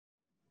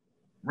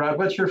Rod,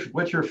 what's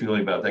your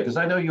feeling about that? Because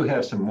I know you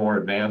have some more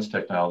advanced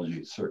technology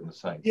at certain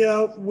sites.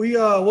 Yeah, we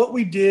what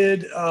we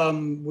did,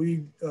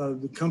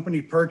 the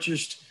company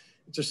purchased.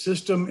 It's a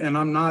system, and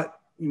I'm not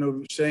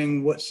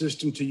saying what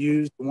system to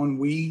use. The one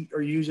we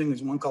are using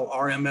is one called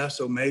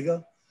RMS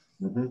Omega,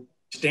 Mm-hmm.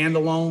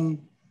 standalone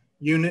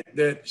unit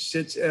that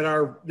sits at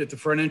the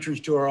front entrance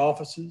to our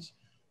offices.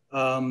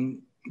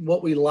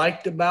 What we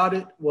liked about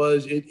it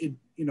was it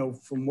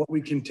from what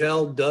we can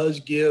tell does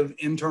give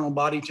internal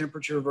body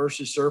temperature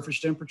versus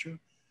surface temperature.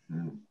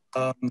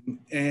 Mm-hmm.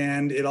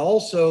 And it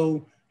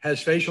also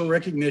has facial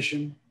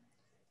recognition,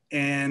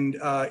 and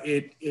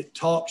it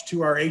talks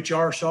to our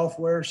HR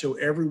software. So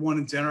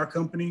everyone that's in our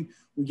company,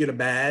 we get a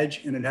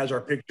badge and it has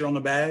our picture on the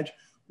badge.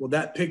 Well,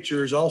 that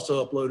picture is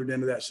also uploaded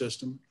into that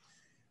system.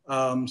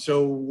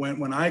 So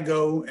when I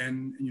go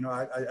and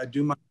I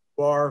do my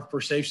bar for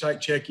safe site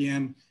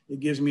check-in, it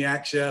gives me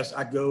access.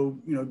 I go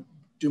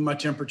do my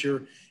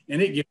temperature,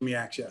 and it gives me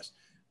access.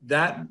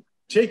 That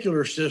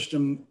particular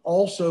system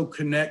also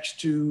connects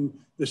to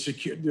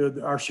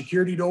our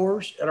security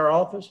doors at our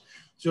office.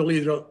 So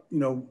it'll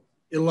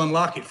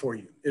unlock it for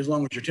you as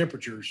long as your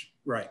temperature's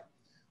right.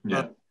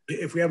 Yeah.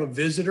 If we have a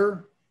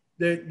visitor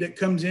that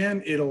comes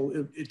in,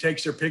 it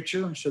takes their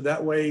picture. So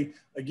that way,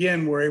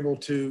 again, we're able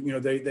to,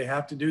 they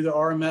have to do the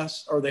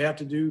RMS, or they have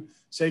to do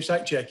safe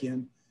site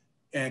check-in,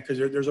 and because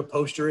there's a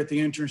poster at the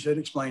entrance that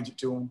explains it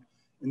to them.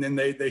 And then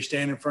they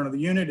stand in front of the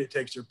unit, it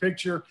takes their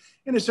picture.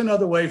 And it's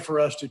another way for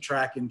us to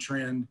track and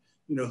trend,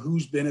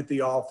 who's been at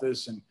the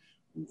office and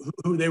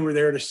who they were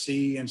there to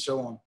see and so on.